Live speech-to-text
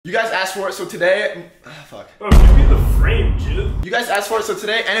You guys asked for it, so today, fuck. Bro, give me the frame, dude. You guys asked for it, so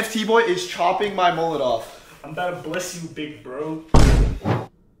today NFT Boy is chopping my mullet off. I'm about to bless you, big bro.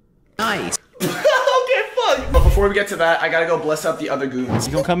 Nice. Okay, fuck. But before we get to that, I gotta go bless up the other goons.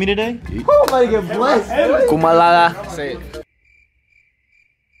 You gonna come me today? Oh, I'm gonna get blessed. Kumalala. Say it.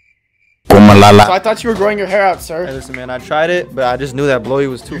 Kumalala. So I thought you were growing your hair out, sir. Hey, listen, man, I tried it, but I just knew that blowy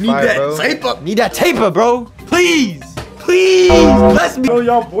was too fire, bro. Taper. Need that taper, bro. Please. Please. Bless me. Bro,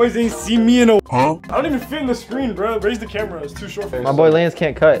 y'all boys ain't seen me in a... Huh? I don't even fit in the screen, bro. Raise the camera. It's too short for me. My boy Lance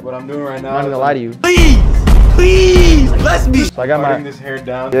can't cut. What I'm doing right now, I'm not gonna lie to you. Please. Please. Bless me. So I got cutting my... this hair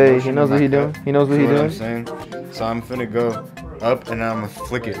down. Yeah, he knows what he doing. He knows what he doing. I'm saying. So I'm finna go up and I'm gonna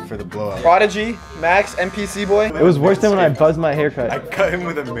flick it for the blowout. Prodigy, Max, NPC Boy. It was worse than when I buzzed my haircut. I cut him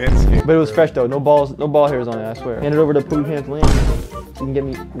with a manscape. But it was fresh though. No balls, no ball hairs on it, I swear. Hand it over to Poopy Pants Lance. So you can get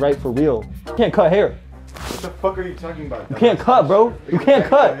me right for real. You can't cut hair. What the fuck are you talking about? You can't cut, bro. You can't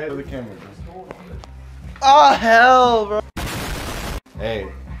cut. Head of the camera, bro. Oh, hell, bro. Hey,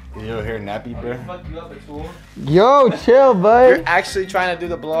 is your hair nappy, bro? Yo, chill, bud. You're actually trying to do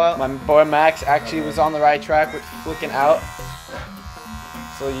the blowout. My boy Max actually was on the right track with flicking out.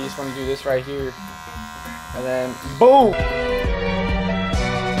 So you just want to do this right here. And then, boom.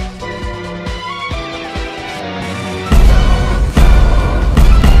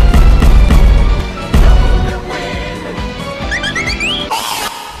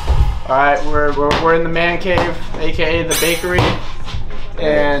 Alright, we're in the man cave, aka the bakery.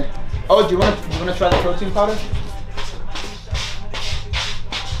 And oh, do you wanna try the protein powder?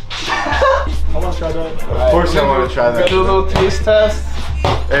 I want to try that. Of course I want to try that. Do a little taste test.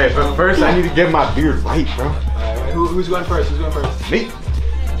 Hey, but first I need to get my beard right, bro. Alright, who's going first? Who's going first? Me.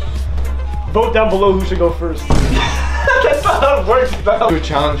 Vote down below who should go first. That's not how it works, bro. Do a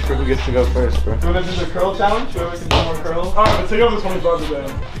challenge for who gets to go first, bro. You wanna do the curl challenge? Whoever can do more curls? Alright, but take off this $20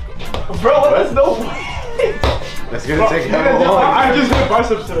 then. Bro, what? There's no way. That's gonna take hella long. I just did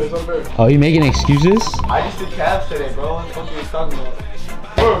biceps today, so I'm fair. Oh, you making excuses? I just did calves today, bro. What the fuck are you talking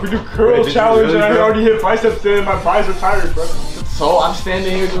about? Bro, if we do curl challenge really, and I bro? already hit biceps today, my thighs are tired, bro. So I'm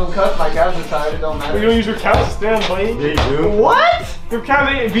standing here doing cuts. My calves are tired. It don't matter. You don't use your calves to stand, buddy. Yeah, you do. What? Your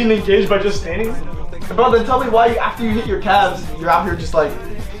calves ain't being engaged by just standing. Bro, then tell me why after you hit your calves, you're out here just like.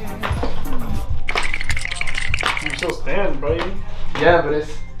 You still stand, buddy. Yeah, but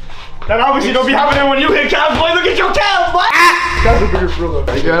it's. That obviously don't be happening when you hit calves, boy. Look at your calves, boy. Calves are bigger for real,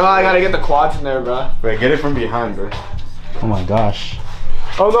 though. You know, I gotta get the quads in there, bro. Wait, get it from behind, bro. Oh my gosh.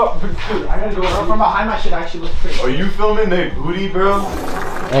 Oh no, dude, I gotta go From behind, my shit actually looks pretty. Are you filming their booty, bro?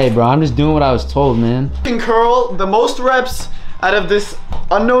 Hey, bro, I'm just doing what I was told, man. Can curl the most reps out of this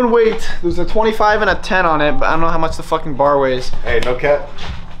unknown weight. There's a 25 and a 10 on it, but I don't know how much the fucking bar weighs. Hey, no cap.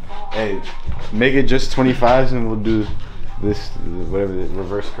 Hey, make it just 25s and we'll do this, whatever, the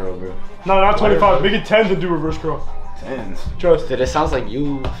reverse curl, bro. No, not 25. Make it 10 to do reverse curl. 10s. Trust. Dude, it sounds like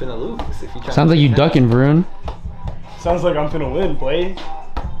you finna lose if you try. Sounds like you ducking, Varun. Sounds like I'm finna win, boy.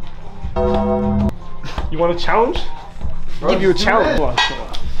 You want a challenge? Bro, Give you a do challenge. it. Come on, come on.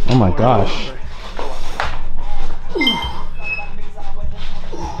 Oh my gosh.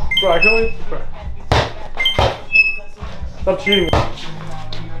 Bro, I can only. Bro. Stop cheating.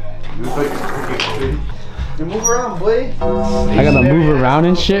 You look like a cricket, dude. You move around, boy. I gotta move around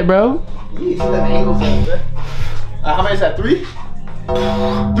and shit, bro. You see them angles on there. How many is that? 3? 3.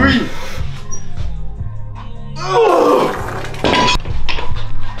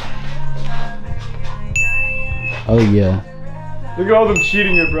 Oh yeah. Look at all them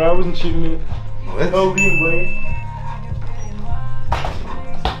cheating here, bro. I wasn't cheating it. What? No being, boy.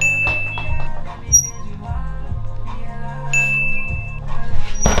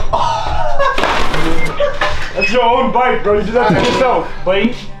 That's your own bike, bro. You did that to yourself,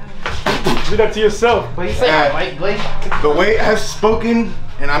 Blake. You did that to yourself. What do you say, Mike? Blake? The weight has spoken,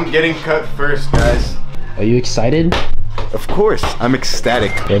 and I'm getting cut first, guys. Are you excited? Of course, I'm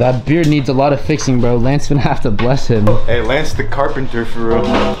ecstatic. Yeah, that beard needs a lot of fixing, bro. Lance gonna have to bless him. Hey, Lance the Carpenter for real.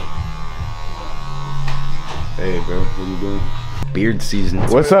 Hey, bro, what are you doing? Beard season.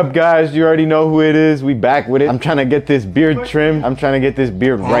 What's up, guys? You already know who it is. We back with it. I'm trying to get this beard trimmed. I'm trying to get this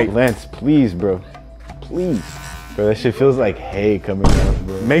beard right. Lance, please, bro. Please. Bro, that shit feels like hay coming out,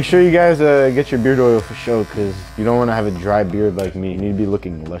 bro. Make sure you guys get your beard oil for show, because you don't want to have a dry beard like me. You need to be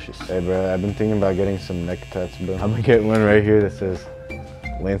looking luscious. Hey, bro, I've been thinking about getting some neck tats, bro. I'm gonna get one right here that says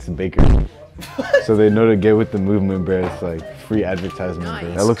Lance Baker. So they know to get with the movement, bro. It's like free advertisement,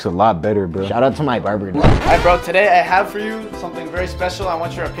 bro. That looks a lot better, bro. Shout out to my barber. Alright, bro, today I have for you something very special. I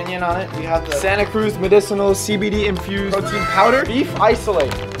want your opinion on it. We have the Santa Cruz Medicinal CBD Infused Protein Powder Beef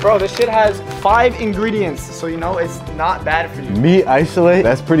Isolate. Bro, this shit has 5 ingredients, so you know it's not bad for you. Meat isolate?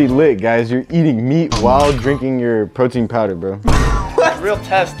 That's pretty lit, guys. You're eating meat while drinking your protein powder, bro. The real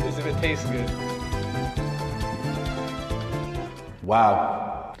test is if it tastes good.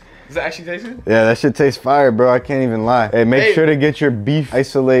 Wow. Does it actually taste good? Yeah, that shit tastes fire, bro. I can't even lie. Hey, make sure to get your beef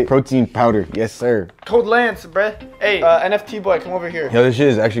isolate protein powder. Yes, sir. Code Lance, bruh. Hey, NFT boy, come over here. Yo, this shit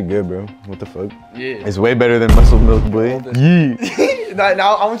is actually good, bro. What the fuck? Yeah. It's way better than muscle milk, boy. Yeah.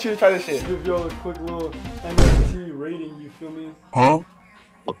 Now I want you to try this shit. Give y'all a quick little NFT rating, you feel me? Huh?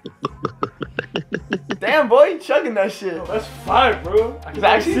 Damn, boy, you chugging that shit. Oh, that's fire, bro. I can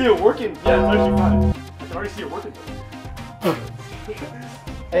actually see it working. Yeah, it's actually fire. I can already see it working.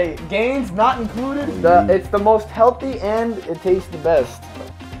 Hey, gains not included. It's the most healthy and it tastes the best.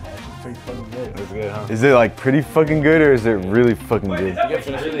 Pretty fucking good. That's good, huh? Is it like pretty fucking good or is it really fucking good? It's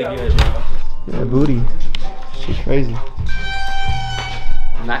really good, bro. Yeah, booty. Shit crazy.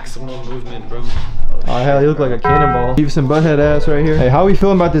 Maximum movement, bro. Oh hell, you look like a cannonball. Beavis and butthead ass right here. Hey, how are we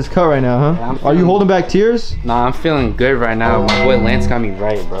feeling about this cut right now, huh? Are you holding back tears? Nah, I'm feeling good right now. My boy Lance got me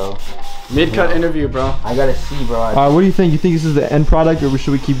right, bro. Mid-cut interview, bro. I gotta see, bro. Alright, what do you think? You think this is the end product or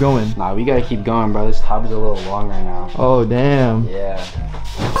should we keep going? Nah, we gotta keep going, bro. This top is a little long right now. Oh damn. Yeah.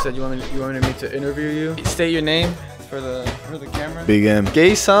 You said you wanted me to interview you. State your name for the camera. Big M.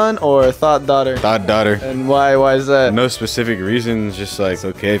 Gay son or thought daughter? Thought daughter. And why is that? No specific reasons, just like it's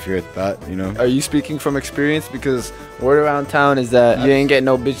okay if you're a thought, you know? Are you speaking from experience? Because word around town is that you ain't getting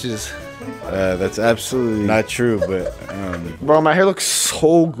no bitches. That's absolutely not true, but Bro, my hair looks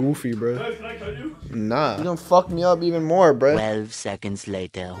so goofy, bro. Can I cut you? Nah. You don't fuck me up even more, bro. 12 seconds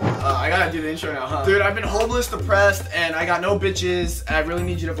later. I gotta do the intro now, huh? Dude, I've been homeless, depressed, and I got no bitches. I really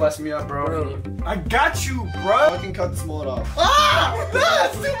need you to bless me up, bro. I got you, bro. I can cut this mullet off. Ah!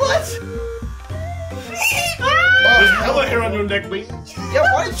 That's too much! There's hella hair on your neck, wait.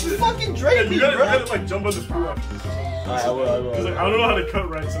 Yeah, why did you fucking drape me, You bro? gotta like jump on the pool after this. Alright, I will. Cause like, I don't know how to cut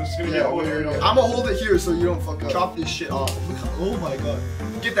right, so it's just gonna get all hair. I'm gonna hold it here so you don't fuck up. Chop this shit off. Oh my god.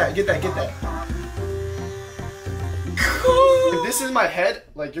 Get that. If this is my head,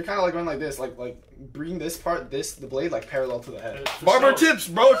 like you're kind of like going like this, like bring this part, the blade, like parallel to the head. Barber tips,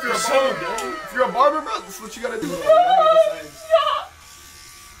 bro. If you're a barber, bro, this is what you gotta do.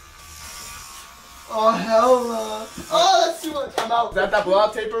 Oh hell no! Oh, that's too much. I'm out. Is that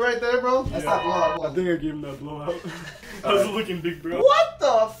blowout taper right there, bro? That's that blowout. I think I gave him that blowout. I was looking big, bro. What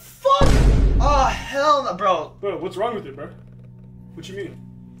the fuck? Oh hell no, bro. Bro, what's wrong with it, bro? What you mean?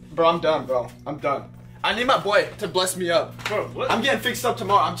 Bro, I'm done, bro. I'm done. I need my boy to bless me up. Bro, what? I'm getting fixed up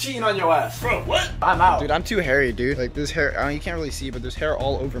tomorrow. I'm cheating on your ass. Bro, what? I'm out. Dude, I'm too hairy, dude. Like this hair, you can't really see, but there's hair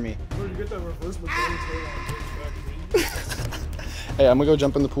all over me. Bro, you get that reverse McDonald's hair on. Hey, I'm gonna go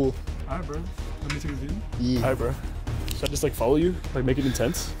jump in the pool. Alright, bro. Let me take a video. Yeah. Alright, bro. Should I just like follow you? Like make it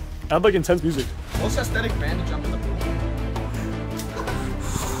intense? I have like intense music. Most aesthetic man to jump in the pool.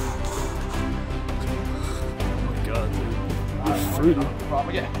 Oh my god, dude. You're fruity. Bro, I'm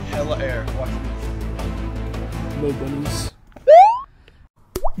gonna get hella air. Watch this. No bunnies.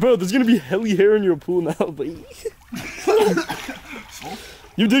 Bro, there's gonna be helly hair in your pool now, but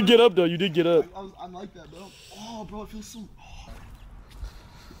you did get up though, you did get up. I'm like that, bro. Oh, bro, it feels so...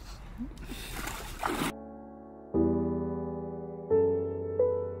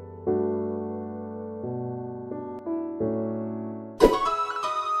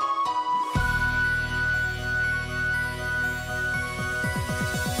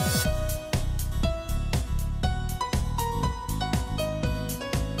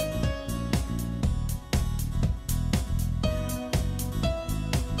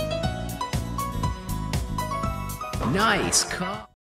 Nice car.